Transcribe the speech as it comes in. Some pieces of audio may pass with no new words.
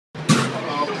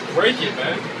break it,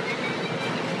 man.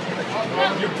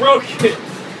 You broke it.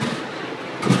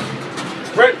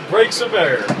 Brett breaks a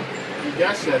bear. You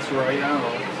guess that's right, I don't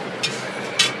know.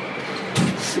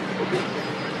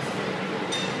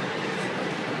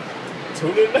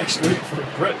 Tune in next week for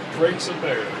Brett breaks a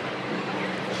bear.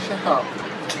 Shut up.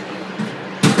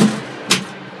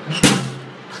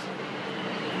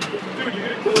 Dude, you're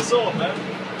gonna kill us all, man.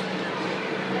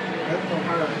 I don't know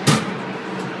how to...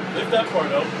 Lift that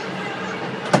part up.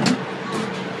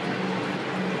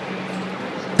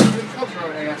 Come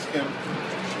around and ask him.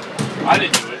 I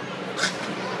didn't do it.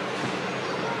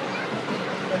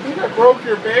 I think I broke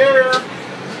your bear.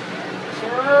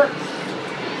 Sir?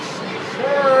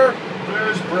 Sir?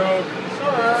 Bear's broke.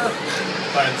 Sir?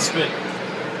 Fine, spin.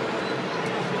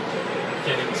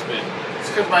 Can't even spin. It's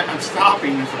because I'm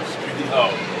stopping you from spinning.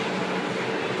 Oh.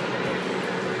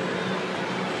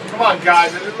 Come on,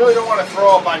 guys. I really don't want to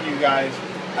throw up on you guys.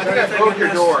 I think I broke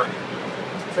your door.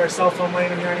 Is there a cell phone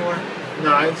laying in here anywhere?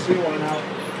 No, I didn't see one. No.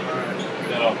 Alright.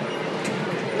 No.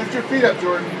 Lift your feet up,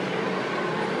 Jordan.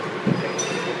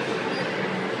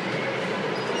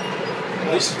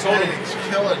 At least you told him. It's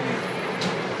killing me.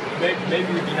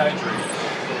 Maybe you're dehydrated.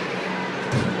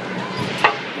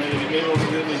 Maybe we'll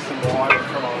give me some water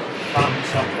from a fountain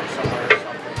somewhere or something.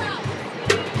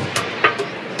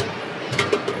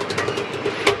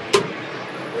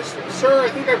 Listen, sir, I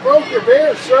think I broke your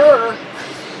bear, sir.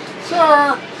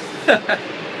 Sir.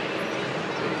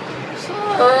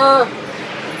 Sir.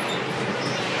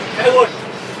 Hey, look.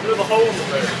 There's a hole in the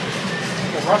bear.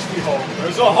 A rusty hole.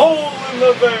 There's a hole in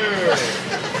the bear.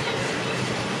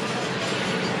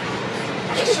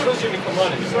 This shit doesn't even come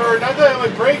on anymore. Sir, not that I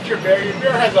would break your bear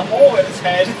has a hole in its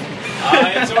head.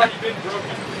 It's already been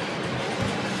broken.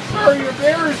 Sir, your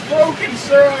bear is broken,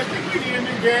 sir. I think we need a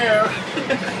new bear.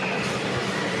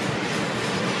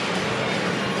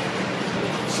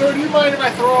 Sir, do you mind if I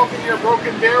throw up in your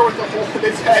broken bear with a hole in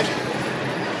its head?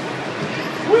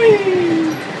 Whee!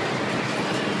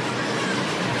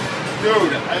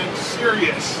 Dude, I'm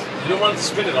serious. You don't want it to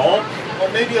spin at all? Well,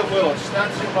 maybe a little, just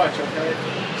not too much, okay?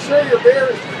 Sir, your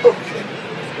bear is broken.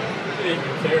 He didn't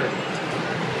even care.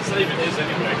 It's not even his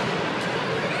anyway.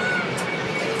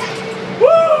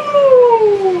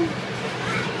 Woo!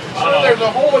 Sir, there's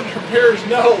a hole in your bear's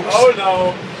nose. Oh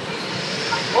no.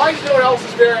 Why does no one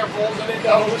else's bear have holes in its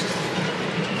nose?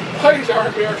 Why is our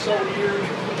bear so weird?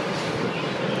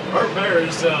 Our bear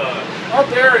is, Our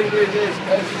bear is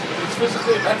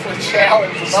physically and mentally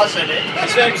challenged with us in it.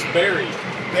 his name's Barry.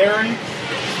 Barry?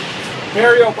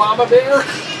 Barry Obama Bear?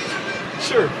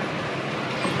 Sure.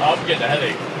 I'm getting a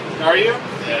headache. Are you?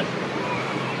 Yeah.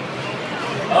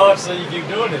 Oh, so you keep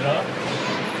doing it, huh?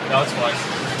 No, it's fine.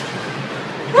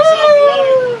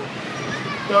 Woo!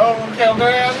 Don't kill me,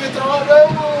 I'm gonna throw up.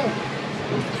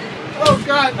 Oh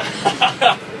God.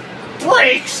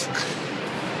 Brakes!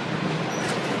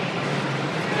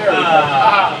 There we go.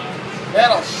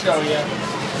 That'll show you.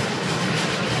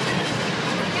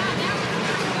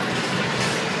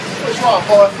 What's wrong,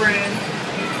 boyfriend?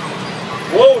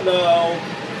 Whoa, no.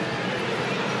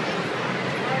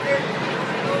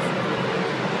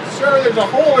 Sir, there's a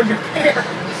hole in your bear.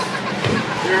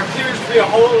 There appears to be a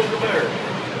hole in the bear.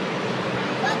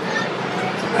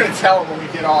 I'm gonna tell him when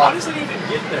we get How off. does it even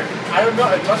get there? I don't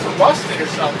know, it must have rusted or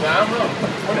something, I don't know.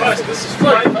 What is it? This is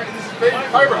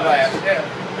fiberglass, yeah.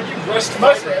 Are you rust They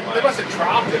must fiberglass? have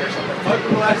dropped it or something.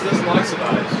 Fiberglass doesn't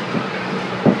oxidize.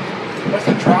 Must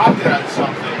have dropped it on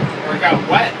something. Or it got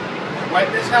wet.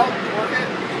 Wetness help work it?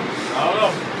 I don't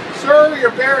know. Sir,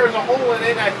 your bear has a hole in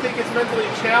it. I think it's mentally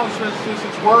challenged since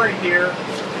it's worrying here.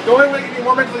 The only way it can be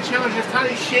more mentally challenged is if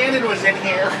Tiny Shannon was in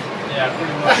here. Yeah,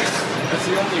 pretty much. That's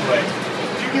the only way.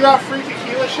 Did you give out free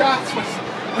tequila shots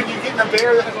when you get in a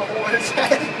bear that has a hole in its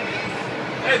head?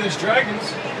 Hey, there's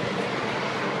dragons.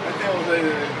 I think it was a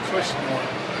twist one.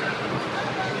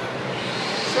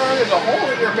 Sir, there's a hole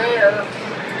in your bear.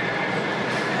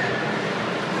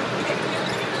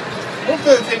 Look at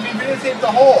the thing, you videotaped the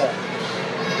hole.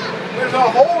 There's a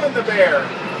hole in the bear.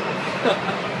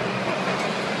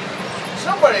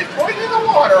 Somebody's poisoning the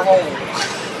water hole.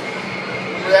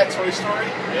 Remember that Toy Story?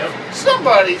 Yep.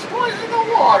 Somebody's poisoning the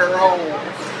water hole.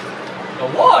 The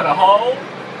water hole?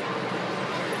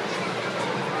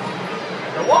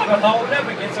 The water hole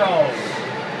never gets old.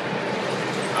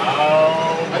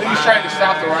 Oh, I think he's trying to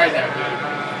stop the ride now, dude.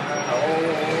 Oh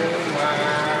my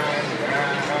God.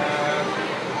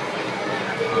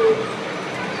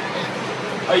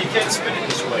 Oh, you can't spin it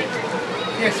this way.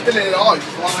 You can't spin it at all, you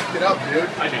just locked it up, dude.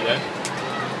 I do that.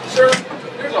 Sir,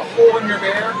 there's a hole in your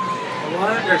bear.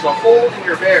 What? There's a hole in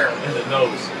your bear. In the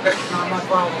nose. Not my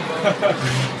problem, bro.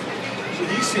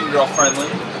 He seemed real friendly.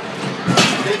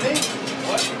 Didn't he?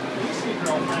 What? He's your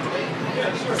girlfriend,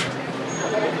 Yeah, sure.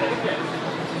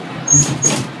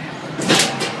 okay.